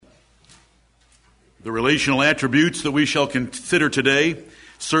The relational attributes that we shall consider today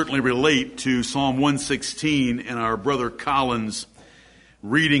certainly relate to Psalm 116 and our brother Collins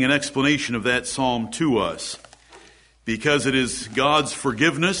reading an explanation of that psalm to us, because it is God's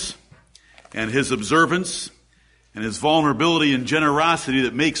forgiveness and His observance and His vulnerability and generosity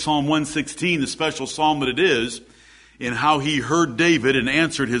that makes Psalm 116 the special psalm that it is, in how He heard David and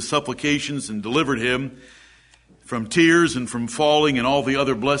answered his supplications and delivered him from tears and from falling and all the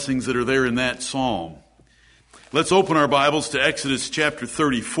other blessings that are there in that psalm. Let's open our Bibles to Exodus chapter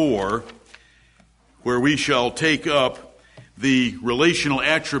 34, where we shall take up the relational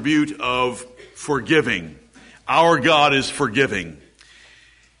attribute of forgiving. Our God is forgiving.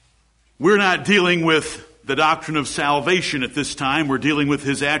 We're not dealing with the doctrine of salvation at this time. We're dealing with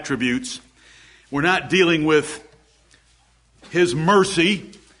His attributes. We're not dealing with His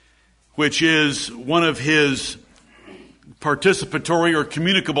mercy, which is one of His participatory or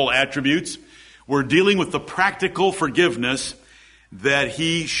communicable attributes. We're dealing with the practical forgiveness that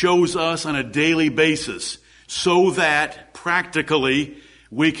He shows us on a daily basis, so that practically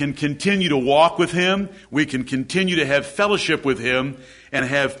we can continue to walk with Him, we can continue to have fellowship with Him, and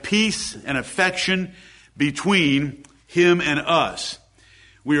have peace and affection between Him and us.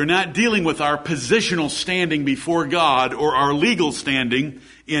 We are not dealing with our positional standing before God or our legal standing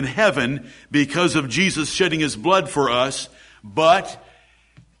in heaven because of Jesus shedding His blood for us, but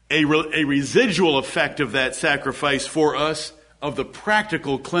a residual effect of that sacrifice for us of the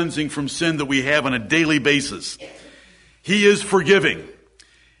practical cleansing from sin that we have on a daily basis. He is forgiving.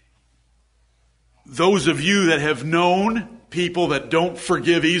 Those of you that have known people that don't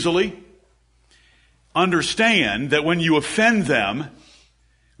forgive easily understand that when you offend them,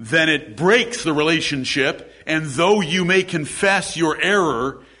 then it breaks the relationship, and though you may confess your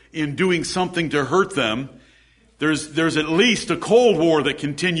error in doing something to hurt them, there's at least a cold war that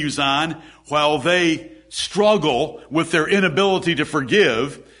continues on while they struggle with their inability to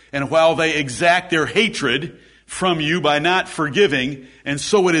forgive, and while they exact their hatred from you by not forgiving, and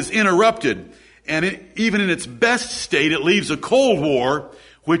so it is interrupted. And even in its best state, it leaves a cold war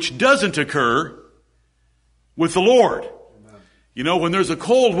which doesn't occur with the Lord. You know, when there's a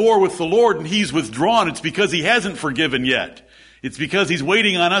cold war with the Lord and He's withdrawn, it's because He hasn't forgiven yet. It's because He's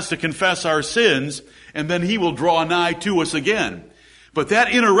waiting on us to confess our sins, and then He will draw nigh to us again. But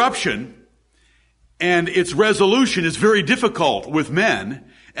that interruption and its resolution is very difficult with men,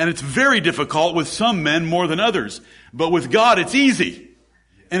 and it's very difficult with some men more than others. But with God, it's easy,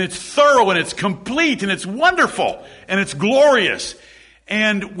 and it's thorough, and it's complete, and it's wonderful, and it's glorious.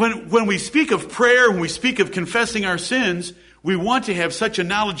 And when we speak of prayer, when we speak of confessing our sins, we want to have such a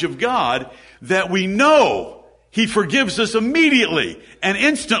knowledge of God that we know He forgives us immediately and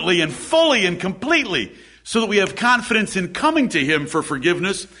instantly and fully and completely, so that we have confidence in coming to Him for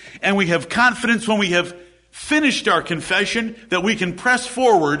forgiveness, and we have confidence when we have finished our confession that we can press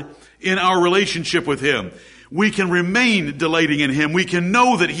forward in our relationship with Him. We can remain delighting in Him. We can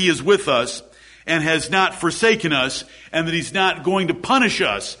know that He is with us and has not forsaken us, and that He's not going to punish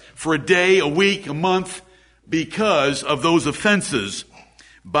us for a day, a week, a month, because of those offenses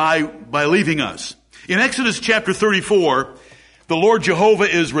by leaving us. In Exodus chapter 34, the Lord Jehovah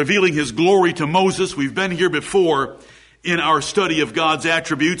is revealing His glory to Moses. We've been here before in our study of God's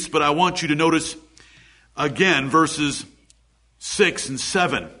attributes, but I want you to notice again verses 6 and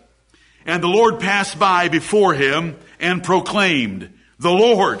 7. And the Lord passed by before him and proclaimed, the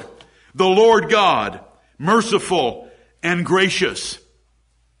Lord God, merciful and gracious,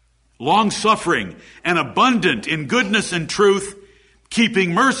 long-suffering and abundant in goodness and truth,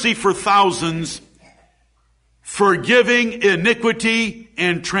 keeping mercy for thousands, forgiving iniquity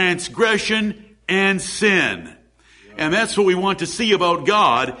and transgression and sin. And that's what we want to see about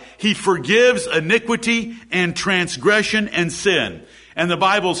God. He forgives iniquity and transgression and sin. And the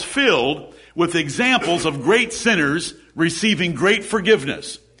Bible's filled with examples of great sinners receiving great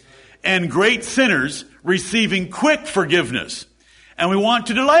forgiveness, and great sinners receiving quick forgiveness. And we want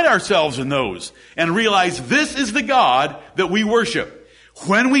to delight ourselves in those and realize this is the God that we worship.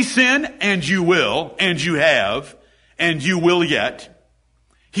 When we sin, and you will, and you have, and you will yet,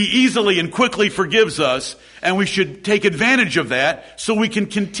 He easily and quickly forgives us, and we should take advantage of that so we can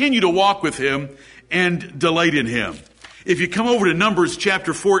continue to walk with Him and delight in Him. If you come over to Numbers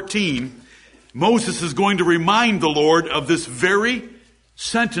chapter 14, Moses is going to remind the Lord of this very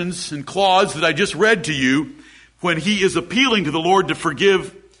sentence and clause that I just read to you when he is appealing to the Lord to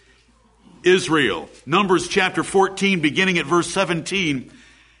forgive Israel. Numbers chapter 14, beginning at verse 17.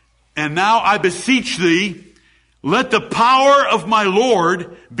 And now I beseech thee, let the power of my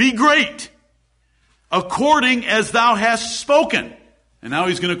Lord be great, according as thou hast spoken. And now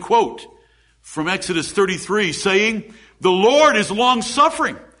he's going to quote from Exodus 33, saying, "The Lord is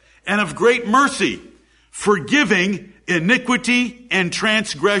long-suffering and of great mercy, forgiving iniquity and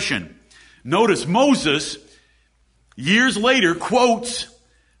transgression." Notice Moses, years later, quotes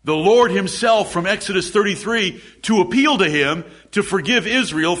the Lord himself from Exodus 33 to appeal to him to forgive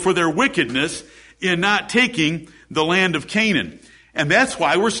Israel for their wickedness in not taking the land of Canaan. And that's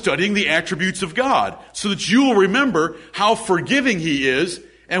why we're studying the attributes of God, so that you will remember how forgiving he is.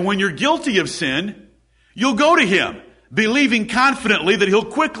 And when you're guilty of sin, you'll go to him, believing confidently that he'll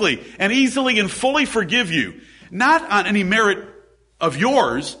quickly and easily and fully forgive you, not on any merit of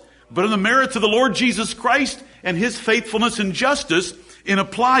yours, but on the merits of the Lord Jesus Christ and his faithfulness and justice in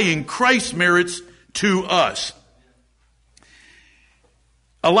applying Christ's merits to us.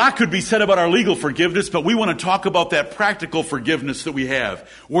 A lot could be said about our legal forgiveness, but we want to talk about that practical forgiveness that we have.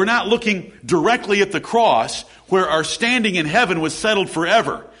 We're not looking directly at the cross, where our standing in heaven was settled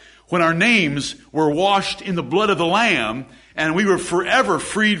forever, when our names were washed in the blood of the Lamb, and we were forever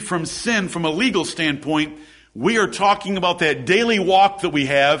freed from sin from a legal standpoint. We are talking about that daily walk that we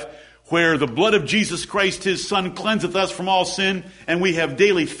have, where the blood of Jesus Christ, his Son, cleanseth us from all sin, and we have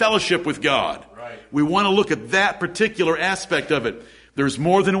daily fellowship with God. Right. We want to look at that particular aspect of it. There's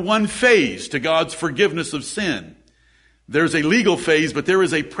more than one phase to God's forgiveness of sin. There's a legal phase, but there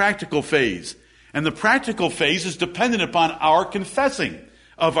is a practical phase. And the practical phase is dependent upon our confessing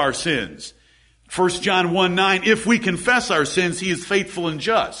of our sins. 1 John 1:9, if we confess our sins, he is faithful and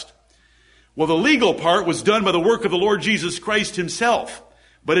just. Well, the legal part was done by the work of the Lord Jesus Christ himself.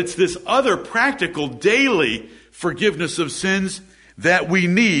 But it's this other practical daily forgiveness of sins that we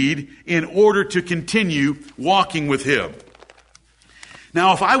need in order to continue walking with him.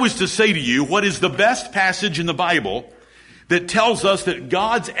 Now, if I was to say to you, what is the best passage in the Bible that tells us that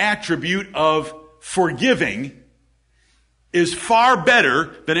God's attribute of forgiving is far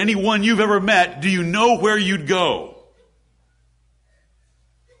better than any one you've ever met, do you know where you'd go?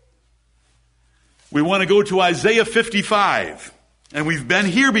 We want to go to Isaiah 55. And we've been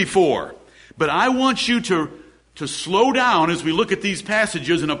here before. But I want you to slow down as we look at these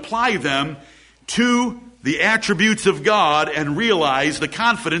passages and apply them to the attributes of God and realize the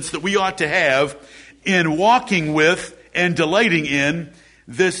confidence that we ought to have in walking with and delighting in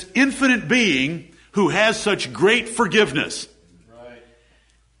this infinite being who has such great forgiveness.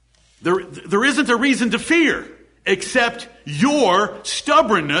 Right. There isn't a reason to fear except your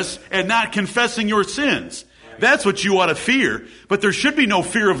stubbornness and not confessing your sins. That's what you ought to fear. But there should be no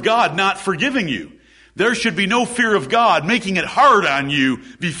fear of God not forgiving you. There should be no fear of God making it hard on you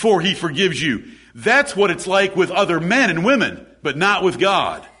before he forgives you. That's what it's like with other men and women, but not with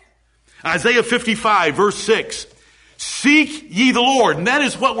God. Isaiah 55, verse 6. Seek ye the Lord. And that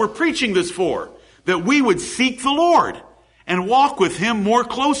is what we're preaching this for. That we would seek the Lord and walk with him more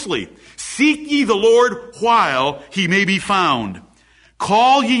closely. Seek ye the Lord while he may be found.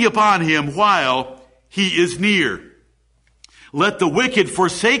 Call ye upon him while he is near. Let the wicked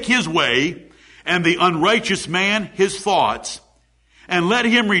forsake his way, and the unrighteous man his thoughts, and let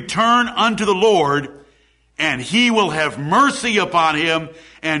him return unto the Lord, and he will have mercy upon him,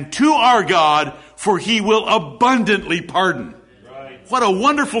 and to our God, for he will abundantly pardon. Right. What a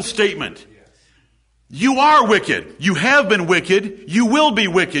wonderful statement. Yes. You are wicked. You have been wicked. You will be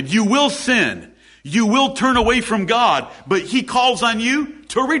wicked. You will sin. You will turn away from God, but he calls on you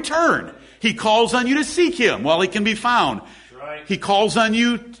to return. He calls on you to seek him while he can be found. Right. He calls on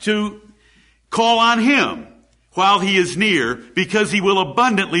you to call on him while he is near, because he will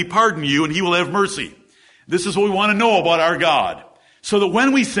abundantly pardon you and he will have mercy. This is what we want to know about our God. So that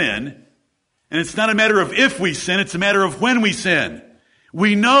when we sin, and it's not a matter of if we sin, it's a matter of when we sin,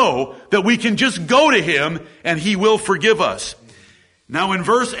 we know that we can just go to him and he will forgive us. Now in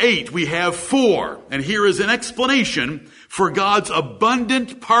verse 8 we have 4, and here is an explanation for God's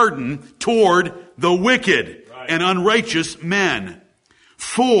abundant pardon toward the wicked and unrighteous men.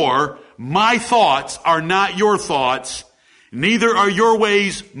 For my thoughts are not your thoughts, neither are your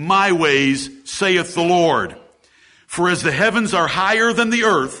ways my ways, saith the Lord. For as the heavens are higher than the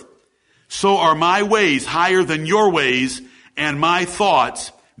earth, so are my ways higher than your ways, and my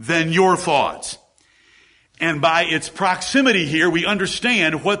thoughts than your thoughts. And by its proximity here, we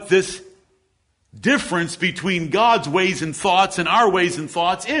understand what this difference between God's ways and thoughts and our ways and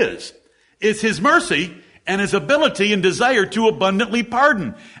thoughts is. It's his mercy and his ability and desire to abundantly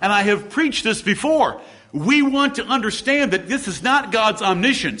pardon. And I have preached this before. We want to understand that this is not God's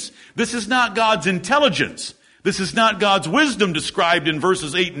omniscience. This is not God's intelligence. This is not God's wisdom described in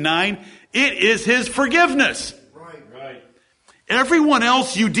verses 8 and 9. It is his forgiveness. Right. Everyone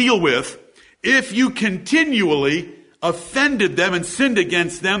else you deal with, if you continually offended them and sinned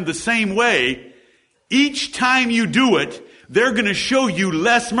against them the same way, each time you do it, they're going to show you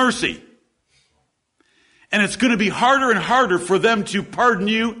less mercy. And it's going to be harder and harder for them to pardon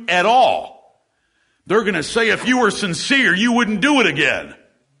you at all. They're going to say if you were sincere, you wouldn't do it again.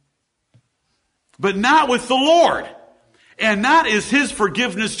 But not with the Lord. And not is His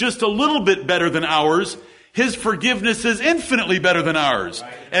forgiveness just a little bit better than ours. His forgiveness is infinitely better than ours.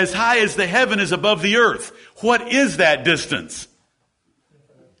 As high as the heaven is above the earth. What is that distance?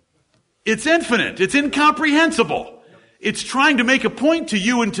 It's infinite. It's incomprehensible. It's trying to make a point to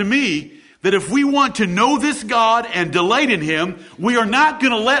you and to me that if we want to know this God and delight in Him, we are not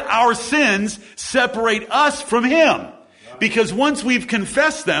going to let our sins separate us from Him. Because once we've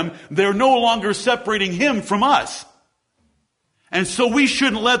confessed them, they're no longer separating Him from us. And so we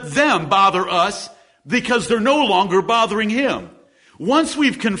shouldn't let them bother us because they're no longer bothering Him. Once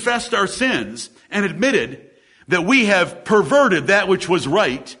we've confessed our sins and admitted that we have perverted that which was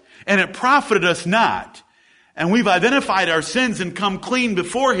right and it profited us not, and we've identified our sins and come clean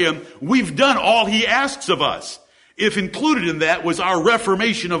before Him, we've done all He asks of us. If included in that was our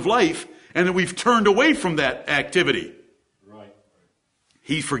reformation of life and that we've turned away from that activity. Right.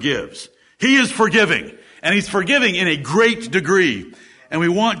 He forgives. He is forgiving. And He's forgiving in a great degree. And we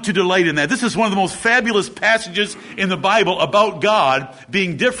want to delight in that. This is one of the most fabulous passages in the Bible about God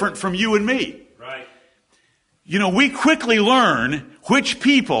being different from you and me. Right. You know, we quickly learn which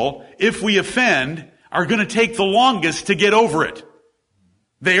people, if we offend, are going to take the longest to get over it.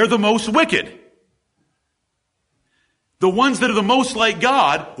 They are the most wicked. The ones that are the most like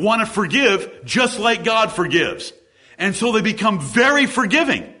God want to forgive just like God forgives. And so they become very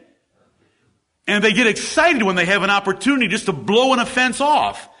forgiving. And they get excited when they have an opportunity just to blow an offense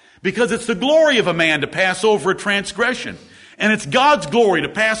off. Because it's the glory of a man to pass over a transgression. And it's God's glory to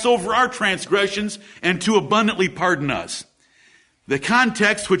pass over our transgressions and to abundantly pardon us. The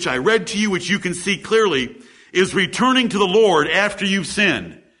context which I read to you, which you can see clearly, is returning to the Lord after you've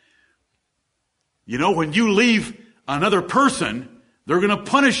sinned. You know, when you leave another person, they're going to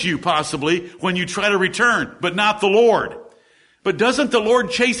punish you possibly when you try to return, but not the Lord. But doesn't the Lord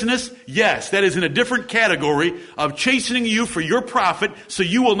chasten us? Yes, that is in a different category of chastening you for your profit so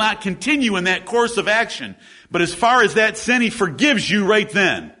you will not continue in that course of action. But as far as that sin, He forgives you right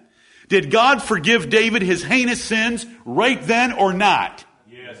then. Did God forgive David his heinous sins right then or not?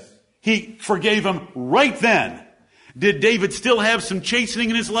 Yes. He forgave him right then. Did David still have some chastening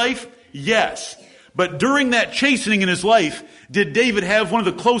in his life? Yes. But during that chastening in his life, did David have one of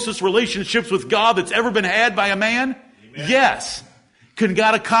the closest relationships with God that's ever been had by a man? Amen. Yes. Can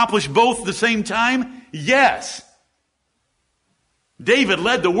God accomplish both at the same time? Yes. David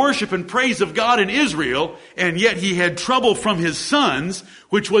led the worship and praise of God in Israel, and yet he had trouble from his sons,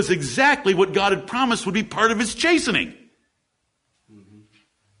 which was exactly what God had promised would be part of his chastening.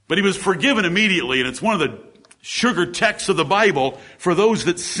 But he was forgiven immediately, and it's one of the sugar texts of the Bible for those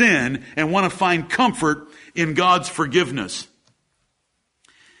that sin and want to find comfort in God's forgiveness.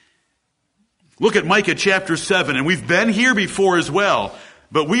 Look at Micah chapter 7, and we've been here before as well,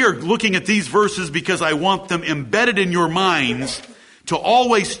 but we are looking at these verses because I want them embedded in your minds to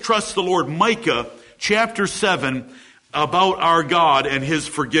always trust the Lord. Micah chapter 7 about our God and His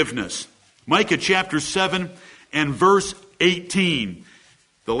forgiveness. Micah chapter 7 and verse 18.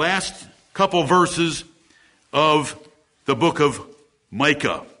 The last couple verses of the book of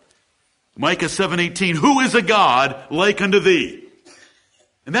Micah. Micah 7:18. Who is a God like unto thee?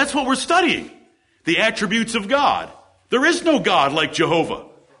 And that's what we're studying. The attributes of God. There is no God like Jehovah.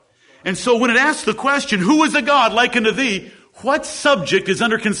 And so when it asks the question, who is a God like unto thee? What subject is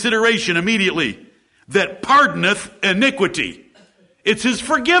under consideration immediately? That pardoneth iniquity. It's His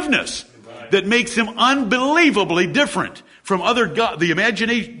forgiveness that makes Him unbelievably different from other God, the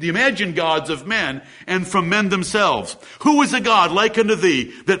imagined gods of men and from men themselves. Who is a God like unto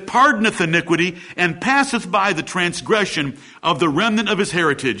thee that pardoneth iniquity and passeth by the transgression of the remnant of his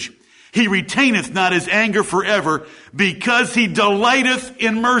heritage? He retaineth not His anger forever because He delighteth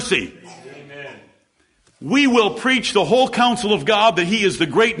in mercy. We will preach the whole counsel of God that He is the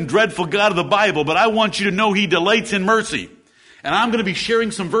great and dreadful God of the Bible, but I want you to know He delights in mercy. And I'm going to be sharing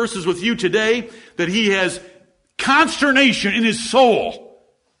some verses with you today that He has consternation in His soul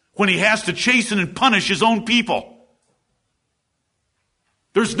when He has to chasten and punish His own people.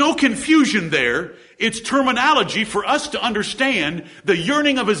 There's no confusion there. It's terminology for us to understand the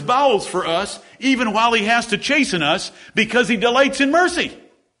yearning of His bowels for us, even while He has to chasten us, because He delights in mercy.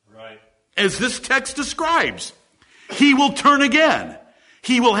 As this text describes. He will turn again.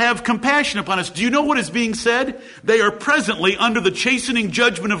 He will have compassion upon us. Do you know what is being said? They are presently under the chastening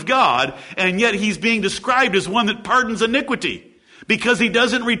judgment of God, and yet he's being described as one that pardons iniquity because he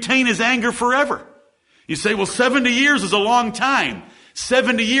doesn't retain his anger forever. You say, well, 70 years is a long time.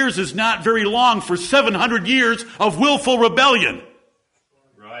 70 years is not very long for 700 years of willful rebellion.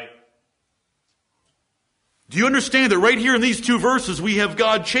 Right. Do you understand that right here in these two verses we have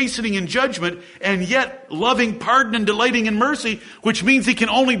God chastening in judgment and yet loving pardon and delighting in mercy, which means he can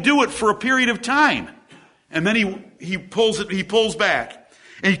only do it for a period of time. And then he pulls back.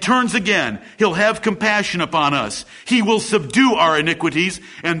 And he turns again. He'll have compassion upon us. He will subdue our iniquities,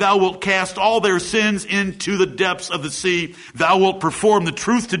 and thou wilt cast all their sins into the depths of the sea. Thou wilt perform the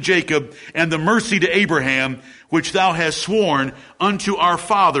truth to Jacob and the mercy to Abraham, which thou hast sworn unto our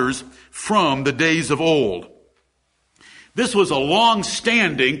fathers from the days of old. This was a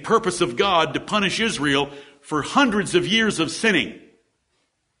long-standing purpose of God to punish Israel for hundreds of years of sinning.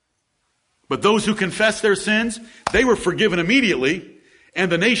 But those who confessed their sins, they were forgiven immediately. And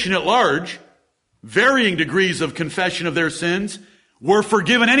the nation at large, varying degrees of confession of their sins, were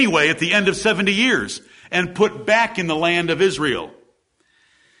forgiven anyway at the end of 70 years and put back in the land of Israel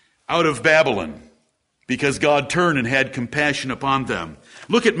out of Babylon because God turned and had compassion upon them.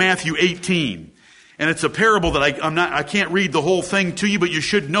 Look at Matthew 18. And it's a parable that I can't read the whole thing to you, but you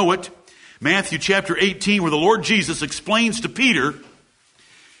should know it. Matthew chapter 18, where the Lord Jesus explains to Peter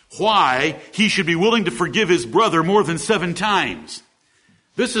why he should be willing to forgive his brother more than 7 times.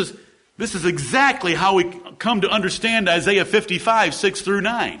 This is exactly how we come to understand Isaiah 55, 6 through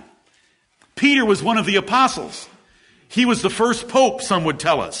 9. Peter was one of the apostles. He was the first pope, some would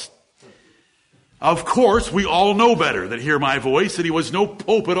tell us. Of course, we all know better that hear my voice, that he was no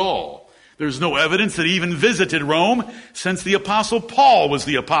pope at all. There's no evidence that he even visited Rome, since the apostle Paul was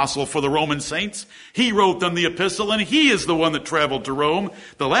the apostle for the Roman saints. He wrote them the epistle, and he is the one that traveled to Rome.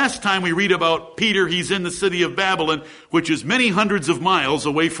 The last time we read about Peter, he's in the city of Babylon, which is many hundreds of miles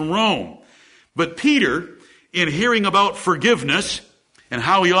away from Rome. But Peter, in hearing about forgiveness and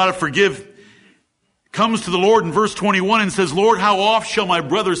how he ought to forgive, comes to the Lord in verse 21 and says, Lord, how oft shall my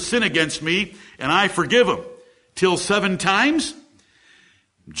brother sin against me, and I forgive him? Till 7 times?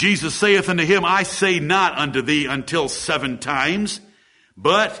 Jesus saith unto him, I say not unto thee until 7 times,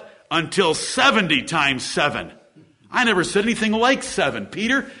 but until 70 times 7. I never said anything like 7,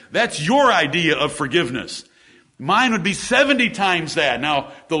 Peter. That's your idea of forgiveness. Mine would be 70 times that.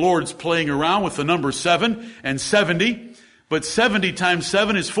 Now, the Lord's playing around with the number 7 and 70, but 70 times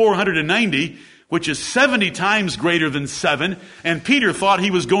 7 is 490, which is 70 times greater than 7, and Peter thought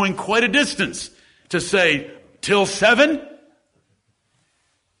he was going quite a distance to say, till 7?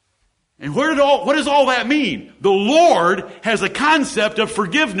 And what does all that mean? The Lord has a concept of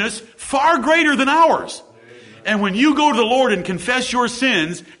forgiveness far greater than ours. And when you go to the Lord and confess your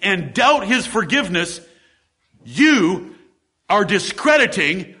sins and doubt his forgiveness, you are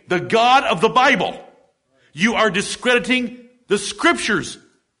discrediting the God of the Bible. You are discrediting the scriptures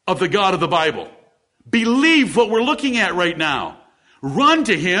of the God of the Bible. Believe what we're looking at right now. Run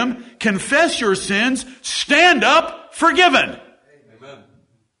to him, confess your sins, stand up, forgiven.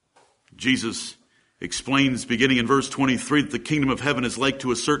 Jesus explains, beginning in verse 23, that the kingdom of heaven is like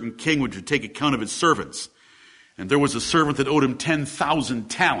to a certain king which would take account of his servants. And there was a servant that owed him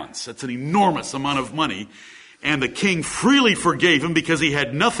 10,000 talents. That's an enormous amount of money. And the king freely forgave him because he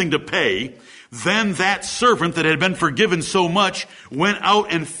had nothing to pay. Then that servant that had been forgiven so much went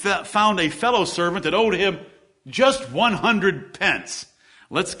out and found a fellow servant that owed him just 100 pence.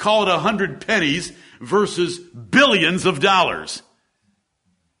 Let's call it 100 pennies versus billions of dollars.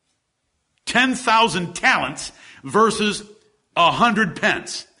 10,000 talents versus 100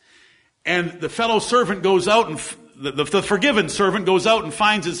 pence. And the fellow servant goes out and the forgiven servant goes out and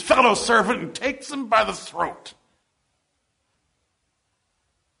finds his fellow servant and takes him by the throat.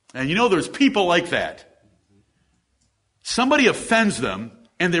 And you know, there's people like that. Somebody offends them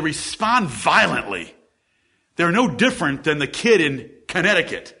and they respond violently. They're no different than the kid in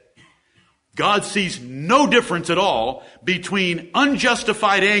Connecticut. God sees no difference at all between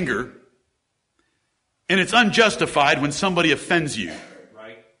unjustified anger, and it's unjustified when somebody offends you,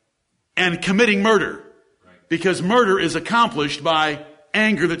 right, and committing murder. Right. Because murder is accomplished by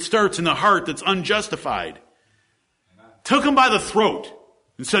anger that starts in the heart that's unjustified. Took him by the throat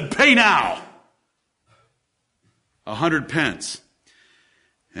and said, pay now. 100 pence.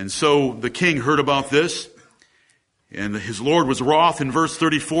 And so the king heard about this, and his Lord was wroth in verse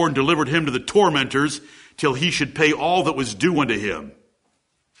 34 and delivered him to the tormentors till he should pay all that was due unto him.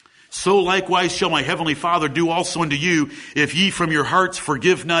 So likewise shall my heavenly Father do also unto you, if ye from your hearts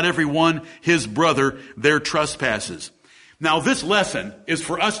forgive not every one his brother their trespasses. Now, this lesson is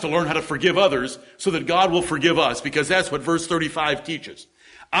for us to learn how to forgive others so that God will forgive us, because that's what verse 35 teaches.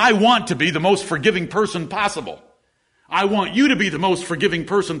 I want to be the most forgiving person possible. I want you to be the most forgiving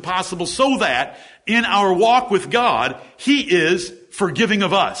person possible so that in our walk with God, He is forgiving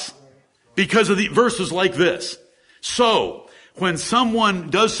of us because of the verses like this. So, when someone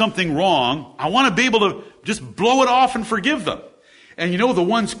does something wrong, I want to be able to just blow it off and forgive them. And you know, the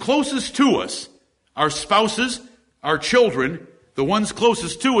ones closest to us, our spouses, our children, the ones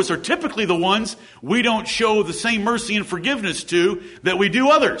closest to us are typically the ones we don't show the same mercy and forgiveness to that we do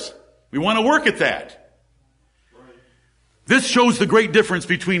others. We want to work at that. This shows the great difference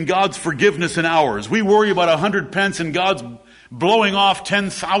between God's forgiveness and ours. We worry about 100 pence and God's blowing off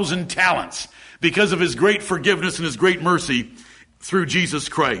 10,000 talents because of His great forgiveness and His great mercy through Jesus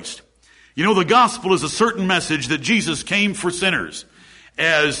Christ. You know, the gospel is a certain message that Jesus came for sinners,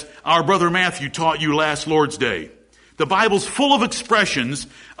 as our brother Matthew taught you last Lord's Day. The Bible's full of expressions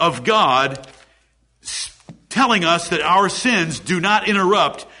of God telling us that our sins do not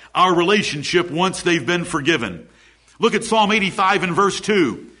interrupt our relationship once they've been forgiven. Look at Psalm 85 and verse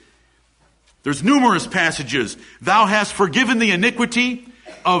 2. There's numerous passages. Thou hast forgiven the iniquity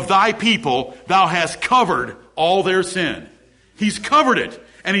of thy people. Thou hast covered all their sin. He's covered it.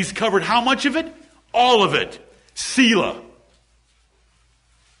 And He's covered how much of it? All of it. Selah.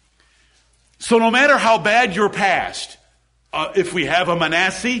 So no matter how bad your past, if we have a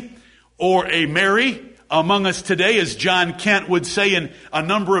Manasseh or a Mary among us today, as John Kent would say in a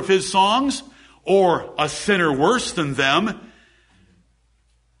number of his songs, or a sinner worse than them,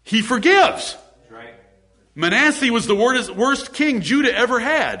 He forgives. Right. Manasseh was the worst king Judah ever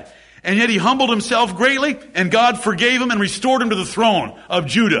had. And yet he humbled himself greatly, and God forgave him and restored him to the throne of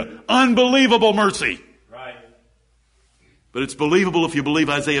Judah. Unbelievable mercy. Right. But it's believable if you believe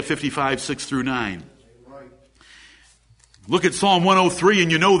Isaiah 55, 6 through 9. Right. Look at Psalm 103,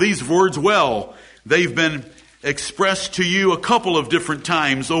 and you know these words well. They've been expressed to you a couple of different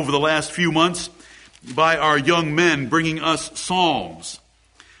times over the last few months by our young men bringing us psalms.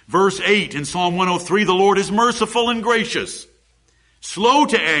 Verse 8 in Psalm 103, the Lord is merciful and gracious, slow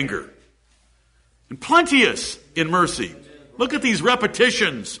to anger, and plenteous in mercy. Look at these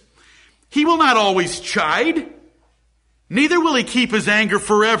repetitions. He will not always chide, neither will He keep His anger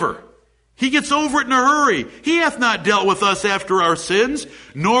forever. He gets over it in a hurry. He hath not dealt with us after our sins,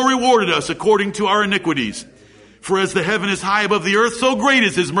 nor rewarded us according to our iniquities. For as the heaven is high above the earth, so great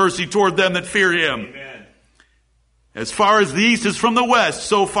is His mercy toward them that fear Him. Amen. As far as the east is from the west,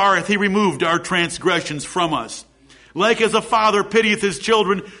 so far hath He removed our transgressions from us. Like as a father pitieth his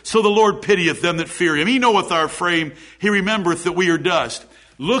children, so the Lord pitieth them that fear Him. He knoweth our frame. He remembereth that we are dust.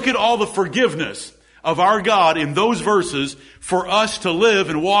 Look at all the forgiveness of our God in those verses for us to live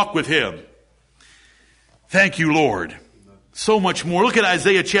and walk with Him. Thank you, Lord. So much more. Look at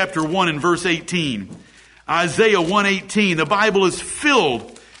Isaiah chapter 1 and verse 18. Isaiah 1:18. The Bible is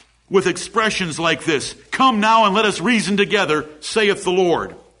filled with expressions like this. Come now and let us reason together, saith the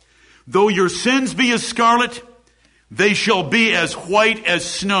Lord. Though your sins be as scarlet, they shall be as white as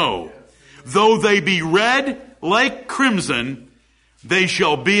snow. Though they be red like crimson, they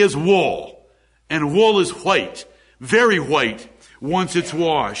shall be as wool. And wool is white, very white, once it's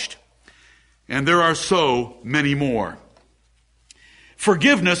washed. And there are so many more.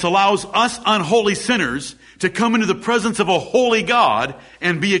 Forgiveness allows us unholy sinners to come into the presence of a holy God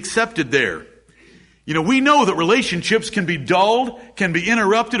and be accepted there. You know, we know that relationships can be dulled, can be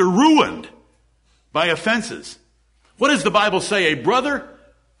interrupted, or ruined by offenses. What does the Bible say? A brother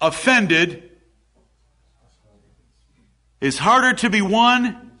offended is harder to be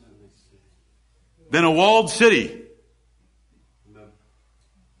won than a walled city.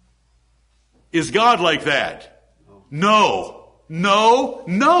 Is God like that? No. No,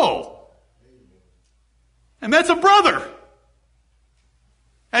 no. And that's a brother.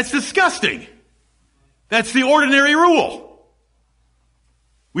 That's disgusting. That's the ordinary rule.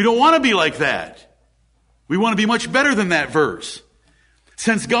 We don't want to be like that. We want to be much better than that verse.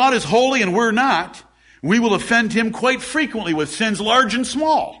 Since God is holy and we're not, we will offend Him quite frequently with sins large and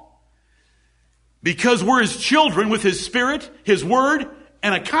small. Because we're His children with His Spirit, His Word,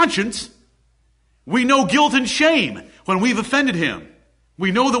 and a conscience, we know guilt and shame when we've offended Him.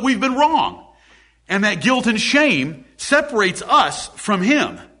 We know that we've been wrong. And that guilt and shame separates us from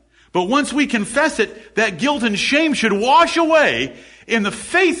Him. But once we confess it, that guilt and shame should wash away in the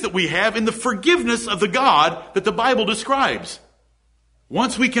faith that we have in the forgiveness of the God that the Bible describes.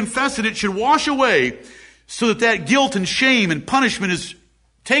 Once we confess it, it should wash away so that that guilt and shame and punishment is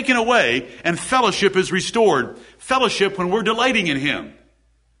taken away and fellowship is restored. Fellowship when we're delighting in Him,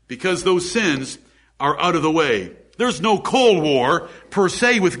 because those sins are out of the way. There's no Cold War per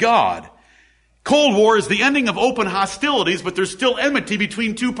se with God. Cold War is the ending of open hostilities, but there's still enmity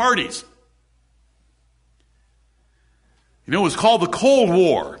between two parties. You know, it was called the Cold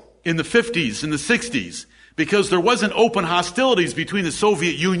War in the 50s and the 60s because there wasn't open hostilities between the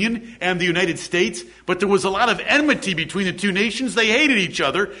Soviet Union and the United States, but there was a lot of enmity between the two nations. They hated each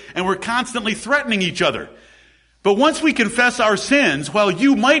other and were constantly threatening each other. But once we confess our sins, while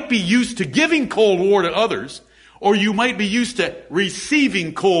you might be used to giving Cold War to others, or you might be used to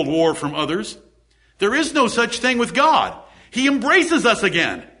receiving Cold War from others, there is no such thing with God. He embraces us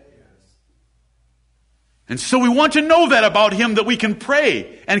again. And so we want to know that about Him, that we can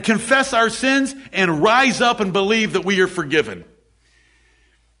pray and confess our sins and rise up and believe that we are forgiven.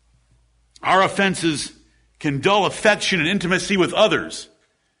 Our offenses can dull affection and intimacy with others.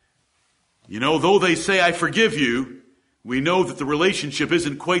 You know, though they say, I forgive you, we know that the relationship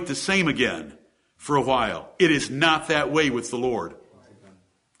isn't quite the same again for a while. It is not that way with the Lord.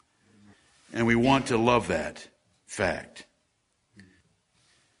 And we want to love that fact.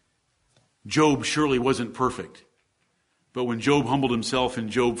 Job surely wasn't perfect. But when Job humbled himself in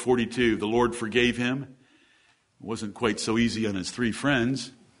Job 42, the Lord forgave him. It wasn't quite so easy on his three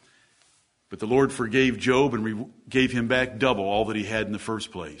friends. But the Lord forgave Job and gave him back double all that he had in the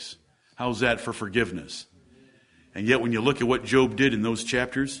first place. How's that for forgiveness? And yet when you look at what Job did in those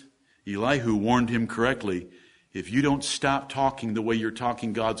chapters, Elihu warned him correctly, if you don't stop talking the way you're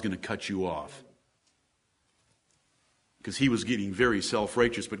talking, God's going to cut you off. Because he was getting very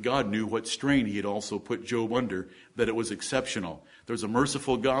self-righteous, but God knew what strain he had also put Job under, that it was exceptional. There's a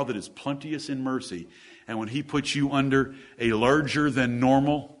merciful God that is plenteous in mercy, and when he puts you under a larger than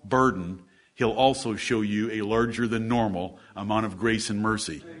normal burden, he'll also show you a larger than normal amount of grace and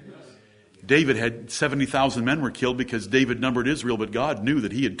mercy. David had 70,000 men were killed because David numbered Israel, but God knew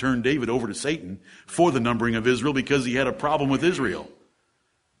that he had turned David over to Satan for the numbering of Israel because he had a problem with Israel.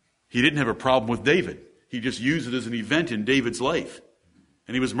 He didn't have a problem with David. He just used it as an event in David's life.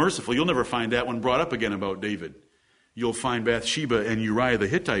 And he was merciful. You'll never find that one brought up again about David. You'll find Bathsheba and Uriah the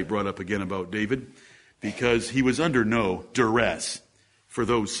Hittite brought up again about David because he was under no duress for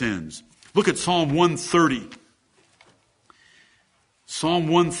those sins. Look at Psalm 130. Psalm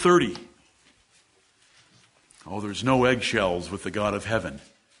 130. Oh, there's no eggshells with the God of heaven.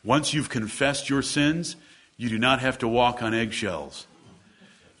 Once you've confessed your sins, you do not have to walk on eggshells.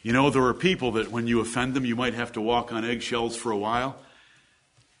 You know, there are people that when you offend them, you might have to walk on eggshells for a while.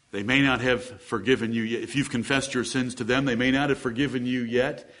 They may not have forgiven you yet. If you've confessed your sins to them, they may not have forgiven you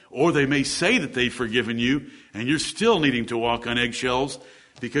yet. Or they may say that they've forgiven you, and you're still needing to walk on eggshells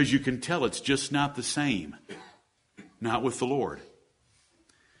because you can tell it's just not the same. Not with the Lord.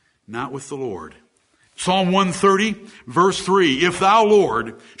 Not with the Lord. Psalm 130, verse 3, If thou,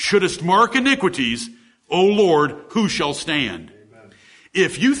 Lord, shouldest mark iniquities, O Lord, who shall stand? Amen.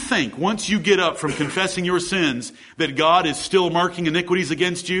 If you think, once you get up from confessing your sins, that God is still marking iniquities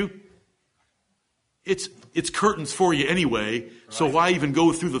against you, it's curtains for you anyway, so why even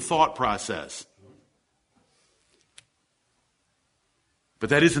go through the thought process? But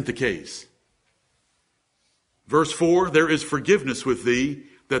that isn't the case. Verse 4, There is forgiveness with thee,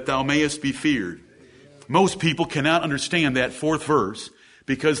 that thou mayest be feared. Most people cannot understand that fourth verse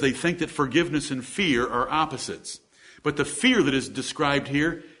because they think that forgiveness and fear are opposites. But the fear that is described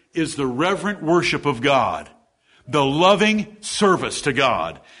here is the reverent worship of God, the loving service to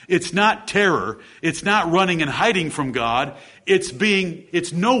God. It's not terror. It's not running and hiding from God.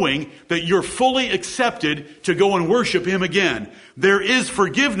 It's knowing that you're fully accepted to go and worship Him again. There is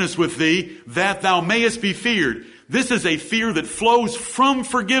forgiveness with thee that thou mayest be feared. This is a fear that flows from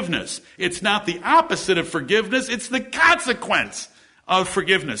forgiveness. It's not the opposite of forgiveness. It's the consequence of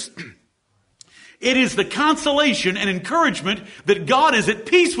forgiveness. It is the consolation and encouragement that God is at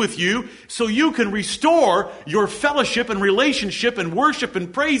peace with you so you can restore your fellowship and relationship and worship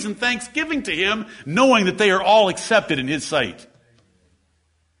and praise and thanksgiving to Him, knowing that they are all accepted in His sight.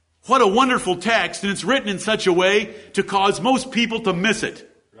 What a wonderful text, and it's written in such a way to cause most people to miss it.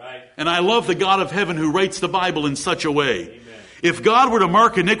 And I love the God of heaven who writes the Bible in such a way. Amen. If God were to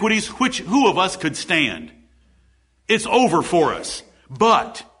mark iniquities, who of us could stand? It's over for us.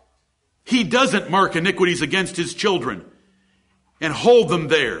 But He doesn't mark iniquities against His children and hold them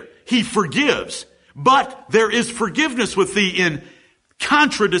there. He forgives. But there is forgiveness with thee in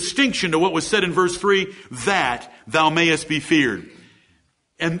contradistinction to what was said in verse 3, that thou mayest be feared.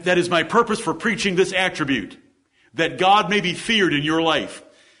 And that is my purpose for preaching this attribute, that God may be feared in your life.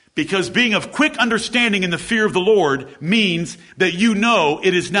 Because being of quick understanding in the fear of the Lord means that you know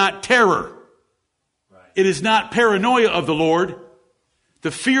it is not terror. Right. It is not paranoia of the Lord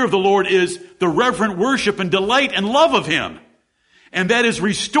The fear of the Lord is the reverent worship and delight and love of Him. And that is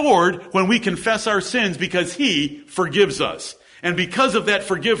restored when we confess our sins because He forgives us. And because of that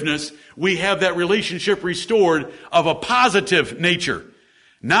forgiveness, we have that relationship restored of a positive nature.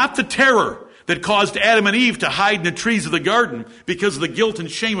 Not the terror that caused Adam and Eve to hide in the trees of the garden because of the guilt and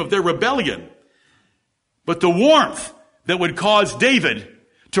shame of their rebellion. But the warmth that would cause David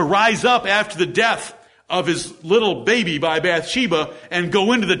to rise up after the death of his little baby by Bathsheba and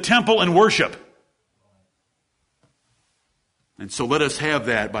go into the temple and worship. And so let us have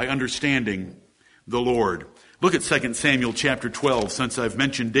that by understanding the Lord. Look at 2 Samuel chapter 12, since I've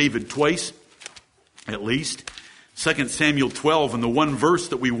mentioned David twice, at least. 2 Samuel 12, and the one verse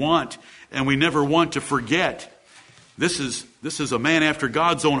that we want and we never want to forget. This is a man after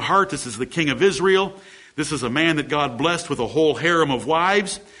God's own heart. This is the king of Israel. This is a man that God blessed with a whole harem of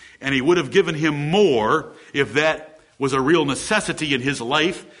wives, and He would have given him more if that was a real necessity in his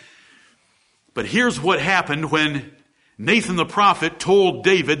life. But here's what happened when Nathan the prophet told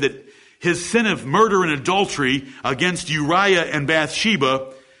David that his sin of murder and adultery against Uriah and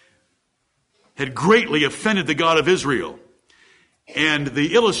Bathsheba had greatly offended the God of Israel. And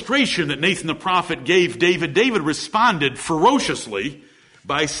the illustration that Nathan the prophet gave David responded ferociously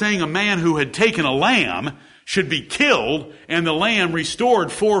by saying a man who had taken a lamb should be killed and the lamb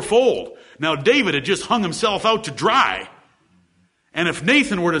restored fourfold. Now David had just hung himself out to dry. And if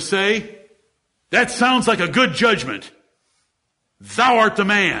Nathan were to say, that sounds like a good judgment, thou art the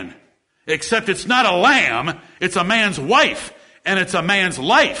man. Except it's not a lamb, it's a man's wife, and it's a man's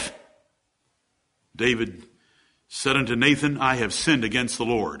life. David said unto Nathan, I have sinned against the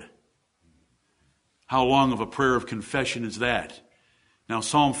Lord. How long of a prayer of confession is that? Now,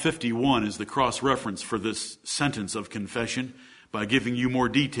 Psalm 51 is the cross-reference for this sentence of confession by giving you more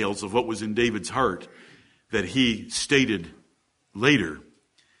details of what was in David's heart that he stated later.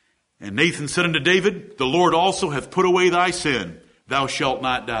 And Nathan said unto David, the Lord also hath put away thy sin. Thou shalt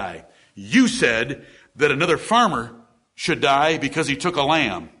not die. You said that another farmer should die because he took a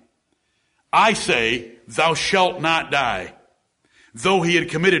lamb. I say, thou shalt not die. Though he had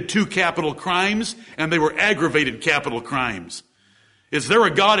committed 2 capital crimes, and they were aggravated capital crimes. Is there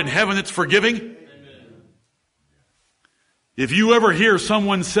a God in heaven that's forgiving? Amen. If you ever hear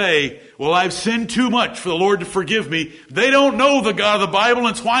someone say, well, I've sinned too much for the Lord to forgive me, they don't know the God of the Bible, and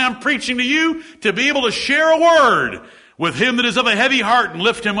it's why I'm preaching to you, to be able to share a word with him that is of a heavy heart and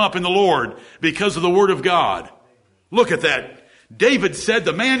lift him up in the Lord because of the word of God. Look at that. David said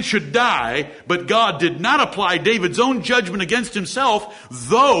the man should die, but God did not apply David's own judgment against himself,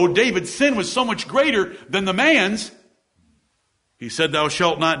 though David's sin was so much greater than the man's. He said, thou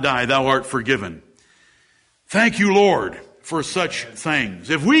shalt not die, thou art forgiven. Thank you, Lord, for such things.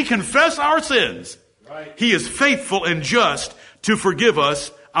 If we confess our sins, He is faithful and just to forgive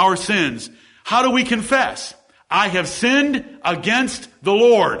us our sins. How do we confess? I have sinned against the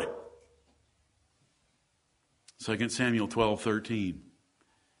Lord. 2 Samuel 12:13.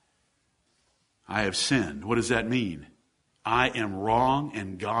 I have sinned. What does that mean? I am wrong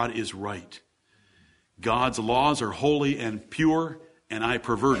and God is right. God's laws are holy and pure, and I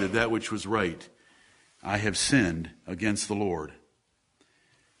perverted that which was right. I have sinned against the Lord.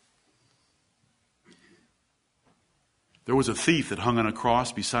 There was a thief that hung on a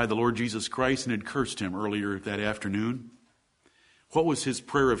cross beside the Lord Jesus Christ and had cursed him earlier that afternoon. What was his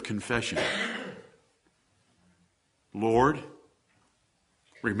prayer of confession? Lord,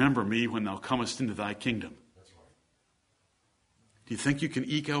 remember me when thou comest into thy kingdom. Do you think you can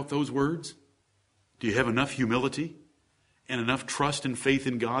eke out those words? Do you have enough humility and enough trust and faith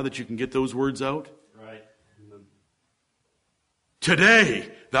in God that you can get those words out? Right.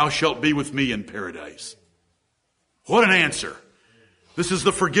 Today thou shalt be with me in paradise. What an answer. This is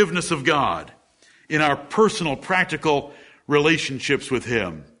the forgiveness of God in our personal, practical relationships with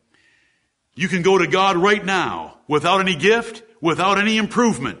Him. You can go to God right now without any gift, without any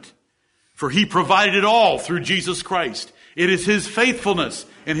improvement, for He provided it all through Jesus Christ. It is His faithfulness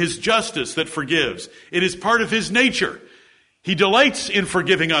and His justice that forgives. It is part of His nature. He delights in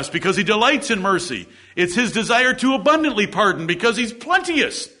forgiving us because He delights in mercy. It's His desire to abundantly pardon because He's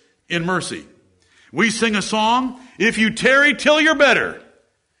plenteous in mercy. We sing a song, if you tarry till you're better,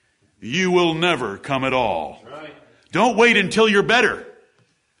 you will never come at all. Right. Don't wait until you're better.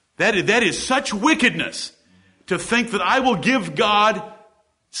 That is such wickedness to think that I will give God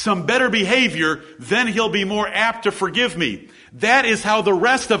some better behavior, then He'll be more apt to forgive me. That is how the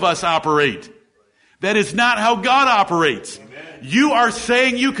rest of us operate. That is not how God operates. Amen. You are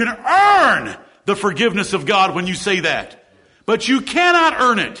saying you can earn the forgiveness of God when you say that. But you cannot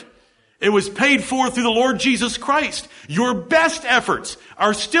earn it. It was paid for through the Lord Jesus Christ. Your best efforts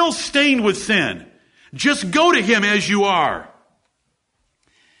are still stained with sin. Just go to Him as you are.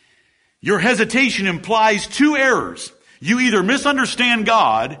 Your hesitation implies two errors. You either misunderstand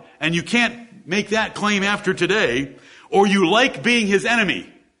God, and you can't make that claim after today, or you like being His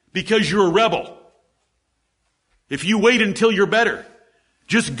enemy because you're a rebel. If you wait until you're better,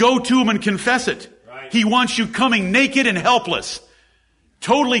 just go to Him and confess it. Right. He wants you coming naked and helpless,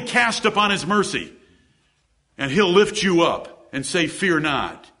 totally cast upon His mercy. And He'll lift you up and say, fear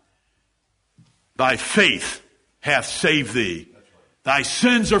not. Thy faith hath saved thee. Thy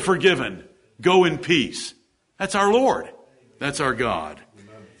sins are forgiven. Go in peace. That's our Lord. That's our God.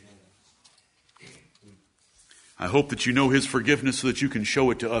 I hope that you know His forgiveness so that you can show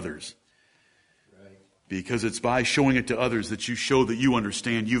it to others. Because it's by showing it to others that you show that you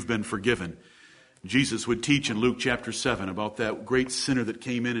understand you've been forgiven. Jesus would teach in Luke chapter 7 about that great sinner that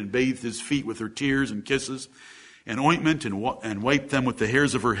came in and bathed His feet with her tears and kisses and ointment and wiped them with the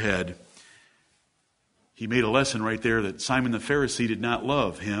hairs of her head. He made a lesson right there that Simon the Pharisee did not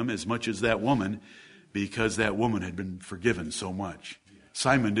love Him as much as that woman because that woman had been forgiven so much.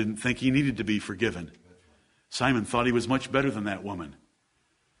 Simon didn't think he needed to be forgiven. Simon thought he was much better than that woman.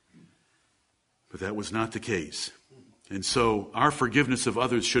 But that was not the case. And so our forgiveness of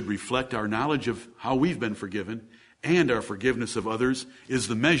others should reflect our knowledge of how we've been forgiven, and our forgiveness of others is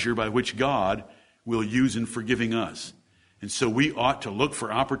the measure by which God will use in forgiving us. And so we ought to look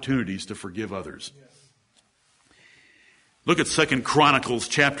for opportunities to forgive others. Look at 2 Chronicles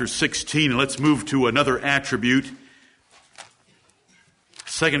chapter 16, and let's move to another attribute.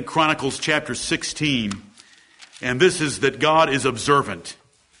 2 Chronicles chapter 16, and this is that God is observant.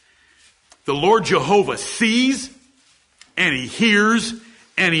 The Lord Jehovah sees, and He hears,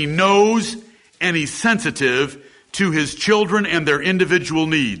 and He knows, and He's sensitive to His children and their individual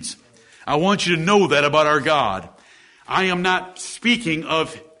needs. I want you to know that about our God. I am not speaking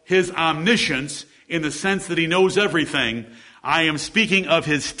of His omniscience in the sense that He knows everything. I am speaking of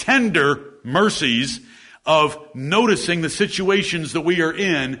His tender mercies of noticing the situations that we are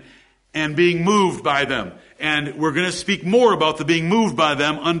in and being moved by them. And we're going to speak more about the being moved by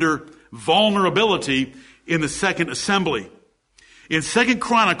them under vulnerability in the second assembly. In 2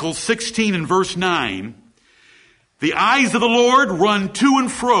 Chronicles 16 and verse 9, the eyes of the Lord run to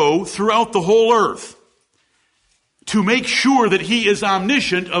and fro throughout the whole earth to make sure that He is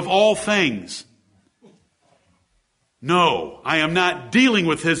omniscient of all things. No, I am not dealing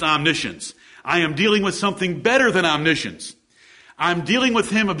with His omniscience. I am dealing with something better than omniscience. I'm dealing with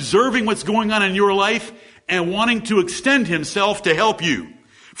Him observing what's going on in your life and wanting to extend Himself to help you.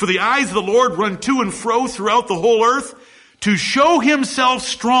 For the eyes of the Lord run to and fro throughout the whole earth to show Himself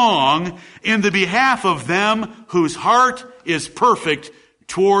strong in the behalf of them whose heart is perfect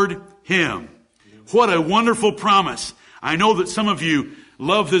toward Him. What a wonderful promise. I know that some of you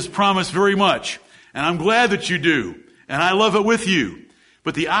love this promise very much, and I'm glad that you do, and I love it with you.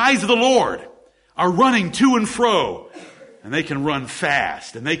 But the eyes of the Lord are running to and fro, and they can run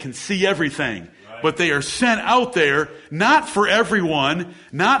fast, and they can see everything. But they are sent out there, not for everyone,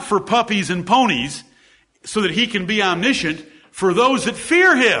 not for puppies and ponies, so that He can be omniscient, for those that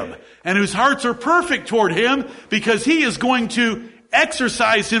fear Him and whose hearts are perfect toward Him, because He is going to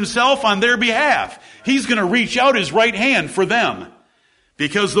exercise Himself on their behalf. He's going to reach out His right hand for them,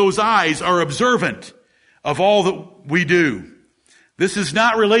 because those eyes are observant of all that we do. This is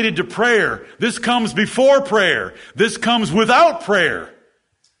not related to prayer. This comes before prayer. This comes without prayer.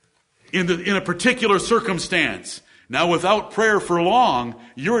 In a particular circumstance. Now, without prayer for long,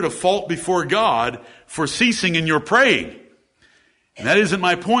 you're at a fault before God for ceasing in your praying. And that isn't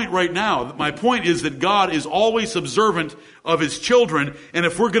my point right now. My point is that God is always observant of His children, and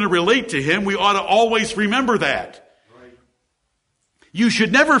if we're going to relate to Him, we ought to always remember that. Right. You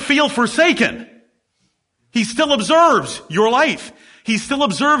should never feel forsaken. He still observes your life. He still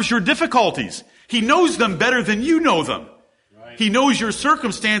observes your difficulties. He knows them better than you know them. He knows your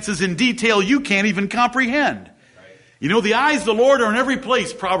circumstances in detail you can't even comprehend. Right. You know, the eyes of the Lord are in every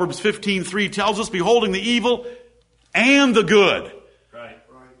place. Proverbs 15:3 tells us, beholding the evil and the good. Right.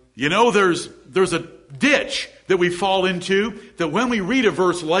 You know, there's a ditch that we fall into that when we read a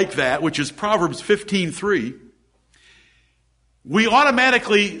verse like that, which is Proverbs 15:3, we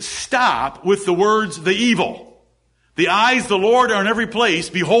automatically stop with the words, the evil. The eyes of the Lord are in every place,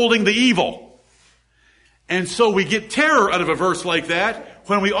 beholding the evil. And so we get terror out of a verse like that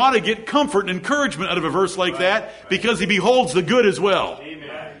when we ought to get comfort and encouragement out of a verse like that, because He beholds the good as well.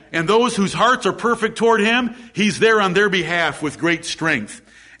 Amen. And those whose hearts are perfect toward Him, He's there on their behalf with great strength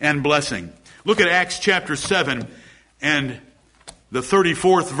and blessing. Look at Acts chapter 7 and the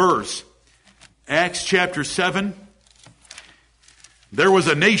 34th verse. Acts chapter 7. There was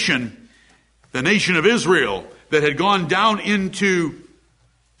a nation, the nation of Israel, that had gone down into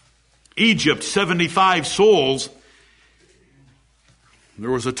Egypt, 75 souls.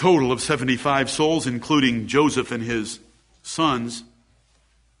 There was a total of 75 souls, including Joseph and his sons,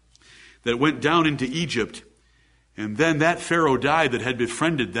 that went down into Egypt. And then that Pharaoh died that had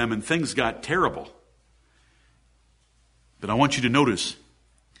befriended them, and things got terrible. But I want you to notice,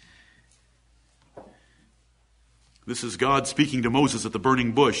 this is God speaking to Moses at the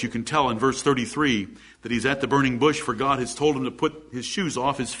burning bush. You can tell in verse 33 that he's at the burning bush, for God has told him to put his shoes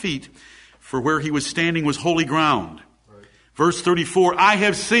off his feet, for where he was standing was holy ground. Right. Verse 34, I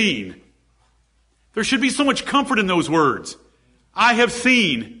have seen. There should be so much comfort in those words. I have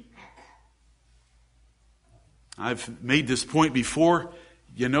seen. I've made this point before.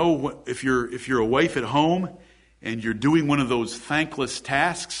 You know, if you're a wife at home and you're doing one of those thankless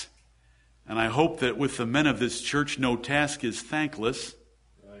tasks, and I hope that with the men of this church, no task is thankless.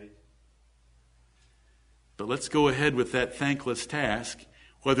 Right. But let's go ahead with that thankless task,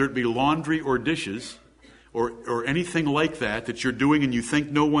 whether it be laundry or dishes or anything like that you're doing and you think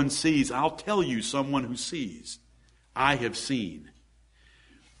no one sees. I'll tell you someone who sees. I have seen.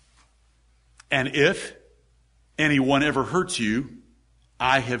 And if anyone ever hurts you,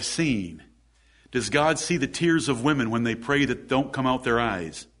 I have seen. Does God see the tears of women when they pray that don't come out their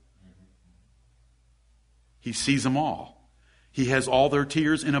eyes? He sees them all. He has all their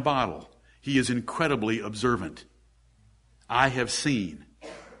tears in a bottle. He is incredibly observant. I have seen.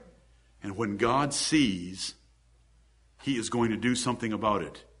 And when God sees, he is going to do something about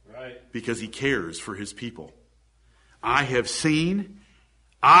it. Right. Because he cares for his people. I have seen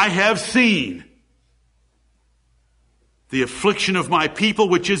the affliction of my people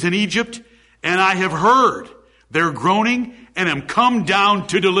which is in Egypt, and I have heard their groaning, and am come down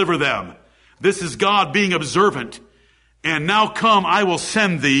to deliver them. This is God being observant. And now come, I will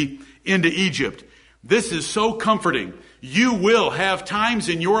send thee into Egypt. This is so comforting. You will have times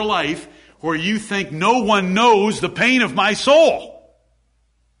in your life where you think no one knows the pain of my soul.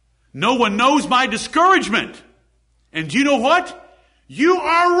 No one knows my discouragement. And do you know what? You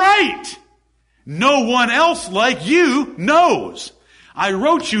are right. No one else like you knows. I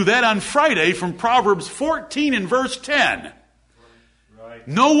wrote you that on Friday from Proverbs 14 and verse 10.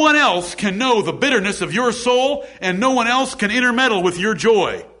 No one else can know the bitterness of your soul, and no one else can intermeddle with your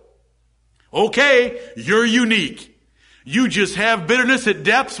joy. Okay, you're unique. You just have bitterness at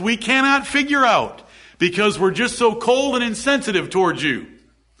depths we cannot figure out because we're just so cold and insensitive towards you.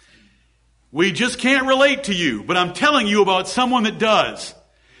 We just can't relate to you, but I'm telling you about someone that does.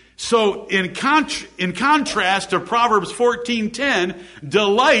 So in contrast to Proverbs 14:10,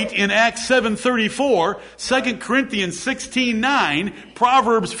 delight in Acts 7:34, 2 Corinthians 16:9,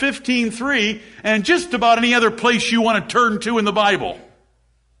 Proverbs 15:3, and just about any other place you want to turn to in the Bible.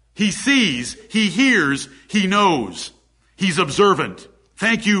 He sees, he hears, he knows. He's observant.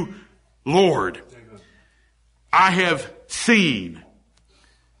 Thank you, Lord. I have seen.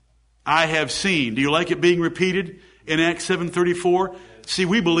 I have seen. Do you like it being repeated in Acts 7:34? See,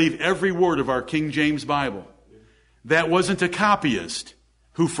 we believe every word of our King James Bible. That wasn't a copyist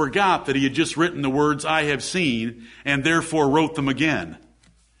who forgot that he had just written the words, I have seen, and therefore wrote them again.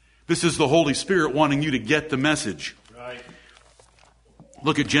 This is the Holy Spirit wanting you to get the message. Right.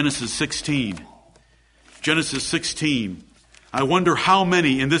 Look at Genesis 16. Genesis 16. I wonder how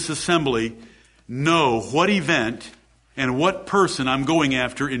many in this assembly know what event and what person I'm going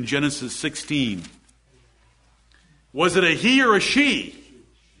after in Genesis 16. Was it a he or a she?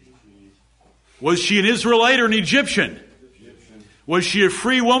 Was she an Israelite or an Egyptian? Was she a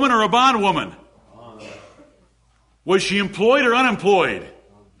free woman or a bondwoman? Was she employed or unemployed?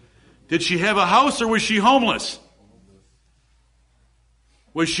 Did she have a house or was she homeless?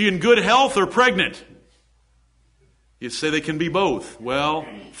 Was she in good health or pregnant? You say they can be both. Well,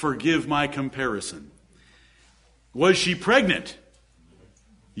 forgive my comparison. Was she pregnant?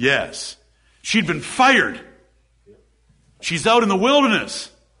 Yes. She'd been fired. She's out in the wilderness.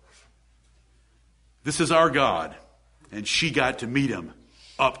 This is our God. And she got to meet him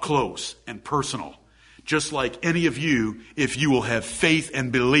up close and personal. Just like any of you, if you will have faith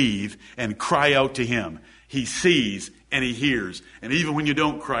and believe and cry out to him. He sees and he hears. And even when you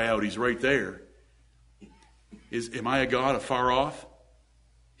don't cry out, he's right there. Am I a God afar off?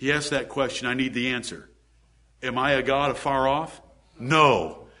 He asked that question. I need the answer. Am I a God afar off?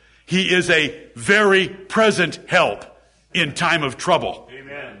 No. He is a very present help in time of trouble.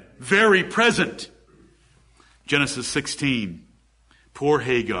 Amen. Very present. Genesis 16. Poor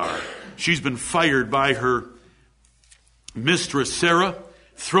Hagar. She's been fired by her mistress Sarah,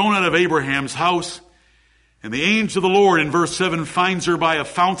 thrown out of Abraham's house. And the angel of the Lord, in verse 7, finds her by a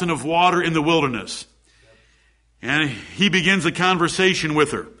fountain of water in the wilderness. And he begins a conversation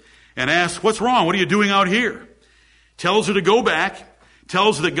with her and asks, what's wrong? What are you doing out here? Tells her to go back.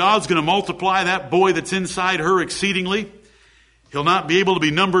 Tells her that God's going to multiply that boy that's inside her exceedingly. He'll not be able to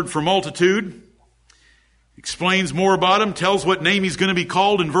be numbered for multitude. Explains more about him. Tells what name he's going to be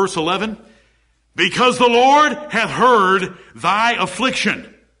called in verse 11. Because the Lord hath heard thy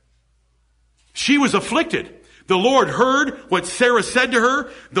affliction. She was afflicted. The Lord heard what Sarah said to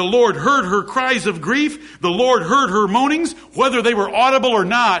her. The Lord heard her cries of grief. The Lord heard her moanings. Whether they were audible or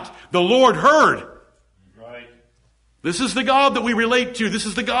not, the Lord heard. Right. This is the God that we relate to. This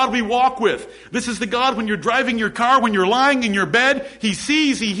is the God we walk with. This is the God when you're driving your car, when you're lying in your bed. He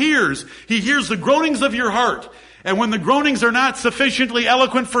sees, He hears. He hears the groanings of your heart. And when the groanings are not sufficiently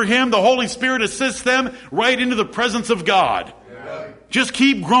eloquent for Him, the Holy Spirit assists them right into the presence of God. Yeah. Just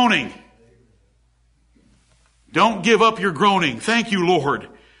keep groaning. Don't give up your groaning. Thank you, Lord.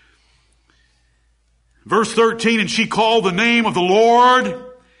 Verse 13, and she called the name of the Lord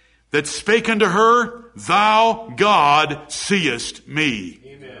that spake unto her, Thou, God, seest me.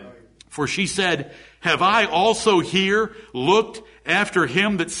 Amen. For she said, Have I also here looked after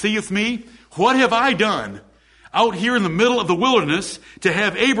him that seeth me? What have I done out here in the middle of the wilderness to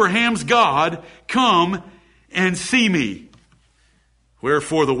have Abraham's God come and see me?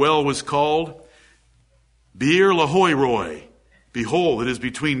 Wherefore the well was called Beer Lahai Roi. Behold, it is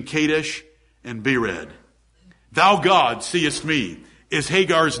between Kadesh and Bered. Thou, God, seest me, is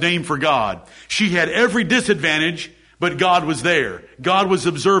Hagar's name for God. She had every disadvantage, but God was there. God was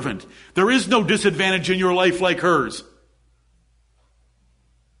observant. There is no disadvantage in your life like hers.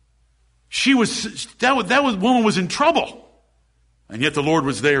 That woman was in trouble. And yet the Lord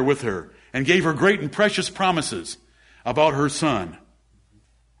was there with her and gave her great and precious promises about her son.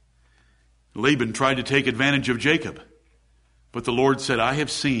 Laban tried to take advantage of Jacob, but the Lord said, I have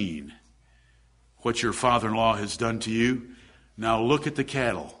seen what your father-in-law has done to you. Now look at the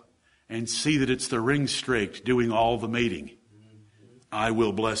cattle and see that it's the ring-straked doing all the mating. I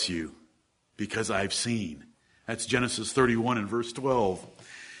will bless you because I've seen. That's Genesis 31 and verse 12.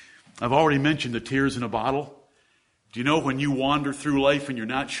 I've already mentioned the tears in a bottle. Do you know when you wander through life and you're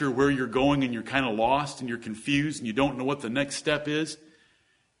not sure where you're going and you're kind of lost and you're confused and you don't know what the next step is?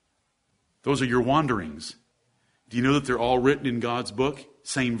 Those are your wanderings. Do you know that they're all written in God's book?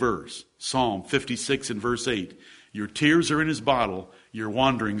 Same verse. Psalm 56 and verse 8. Your tears are in His bottle. Your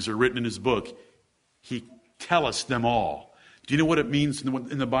wanderings are written in His book. He telleth them all. Do you know what it means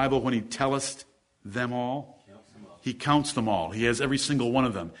in the Bible when He telleth them all? He counts them all. He has every single one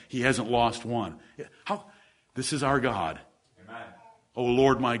of them. He hasn't lost one. This is our God. Amen. O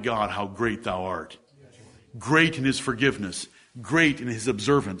Lord my God, how great Thou art. Great in His forgiveness. Great in His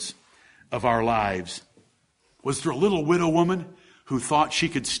observance of our lives. Was there a little widow woman who thought she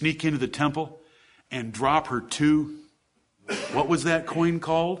could sneak into the temple and drop her two, what was that coin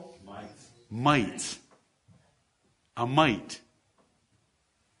called? Mites. A mite.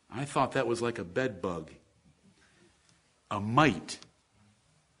 I thought that was like a bed bug. A mite.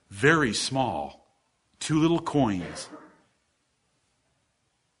 Very small. Two little coins.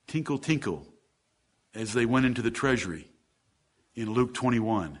 Tinkle, tinkle, as they went into the treasury in Luke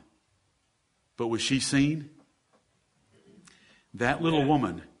 21. But was she seen? That little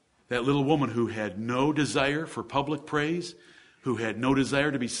woman who had no desire for public praise, who had no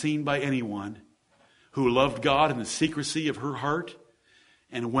desire to be seen by anyone, who loved God in the secrecy of her heart,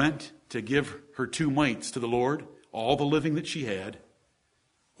 and went to give her two mites to the Lord, all the living that she had.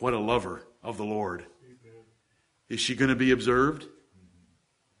 What a lover of the Lord. Is she going to be observed?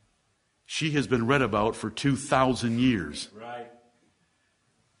 She has been read about for 2,000 years. Right.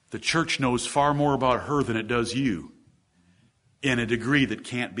 The church knows far more about her than it does you, in a degree that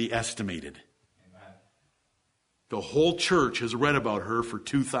can't be estimated. Amen. The whole church has read about her for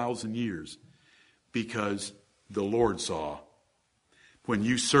 2,000 years because the Lord saw. When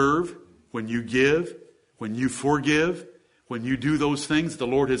you serve, when you give, when you forgive, when you do those things the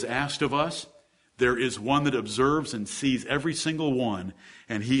Lord has asked of us, there is one that observes and sees every single one,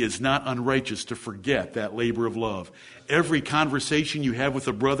 and He is not unrighteous to forget that labor of love. Every conversation you have with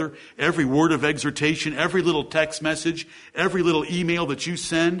a brother, every word of exhortation, every little text message, every little email that you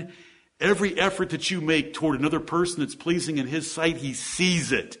send, every effort that you make toward another person that's pleasing in His sight, He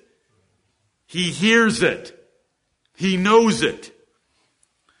sees it. He hears it. He knows it.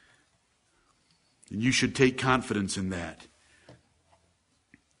 And you should take confidence in that.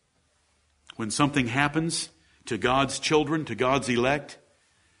 When something happens to God's children, to God's elect,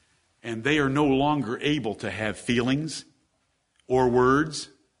 and they are no longer able to have feelings or words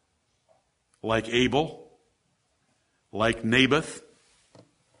like Abel, like Naboth,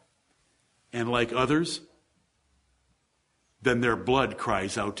 and like others, then their blood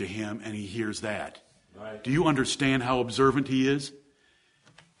cries out to him and he hears that. Right. Do you understand how observant he is?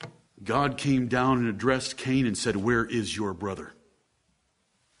 God came down and addressed Cain and said, "Where is your brother?"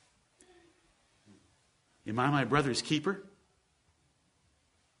 Am I my brother's keeper?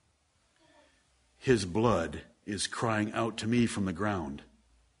 His blood is crying out to me from the ground.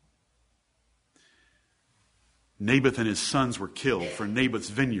 Naboth and his sons were killed for Naboth's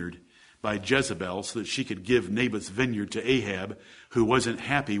vineyard by Jezebel so that she could give Naboth's vineyard to Ahab, who wasn't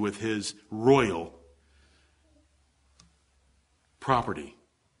happy with his royal property.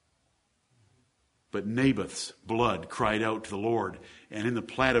 But Naboth's blood cried out to the Lord, and in the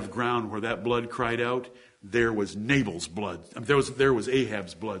plat of ground where that blood cried out, there was Nabal's blood. There was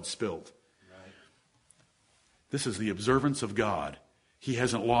Ahab's blood spilled. Right. This is the observance of God. He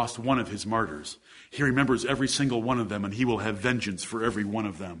hasn't lost one of his martyrs. He remembers every single one of them, and he will have vengeance for every one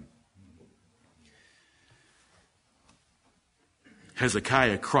of them.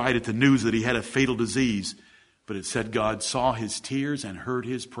 Hezekiah cried at the news that he had a fatal disease, but it said God saw his tears and heard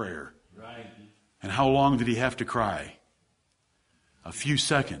his prayer. Right. And how long did he have to cry? A few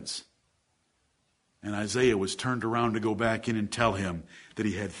seconds. And Isaiah was turned around to go back in and tell him that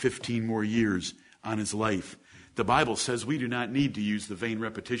he had 15 more years on his life. The Bible says we do not need to use the vain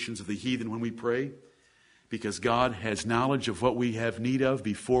repetitions of the heathen when we pray, because God has knowledge of what we have need of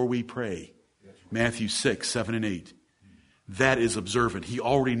before we pray. Matthew 6, 7, and 8. That is observant. He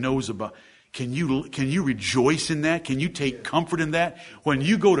already knows about. Can you rejoice in that? Can you take comfort in that? When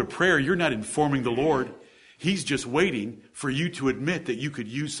you go to prayer, you're not informing the Lord. He's just waiting for you to admit that you could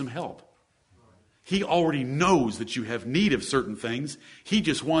use some help. He already knows that you have need of certain things. He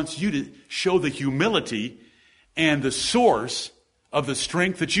just wants you to show the humility and the source of the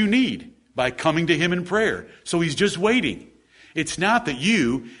strength that you need by coming to him in prayer. So he's just waiting. It's not that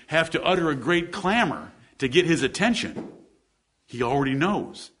you have to utter a great clamor to get his attention. He already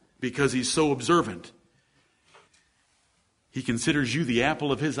knows because he's so observant. He considers you the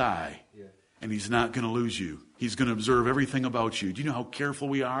apple of his eye, and he's not going to lose you. He's going to observe everything about you. Do you know how careful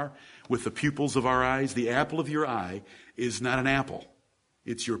we are with the pupils of our eyes? The apple of your eye is not an apple.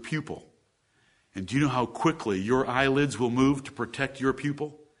 It's your pupil. And do you know how quickly your eyelids will move to protect your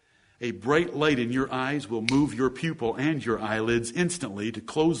pupil? A bright light in your eyes will move your pupil and your eyelids instantly to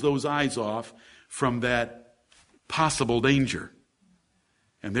close those eyes off from that possible danger.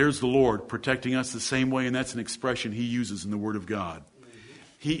 And there's the Lord protecting us the same way, and that's an expression he uses in the Word of God.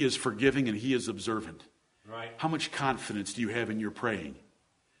 He is forgiving and he is observant. Right. How much confidence do you have in your praying?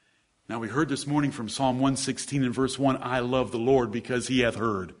 Now we heard this morning from Psalm 116 and verse 1, I love the Lord because he hath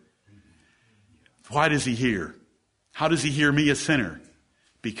heard. Why does he hear? How does he hear me, a sinner?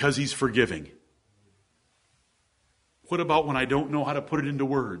 Because he's forgiving. What about when I don't know how to put it into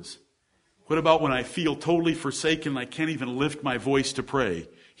words? What about when I feel totally forsaken and I can't even lift my voice to pray?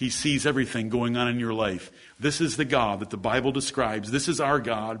 He sees everything going on in your life. This is the God that the Bible describes. This is our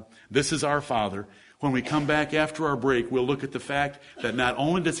God. This is our Father. When we come back after our break, we'll look at the fact that not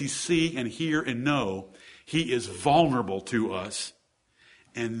only does he see and hear and know, he is vulnerable to us.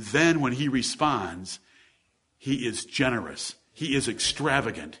 And then when he responds, he is generous. He is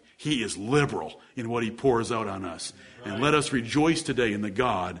extravagant. He is liberal in what he pours out on us. Right. And let us rejoice today in the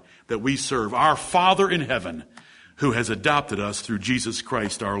God that we serve, our Father in heaven, who has adopted us through Jesus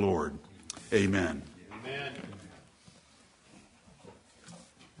Christ our Lord. Amen.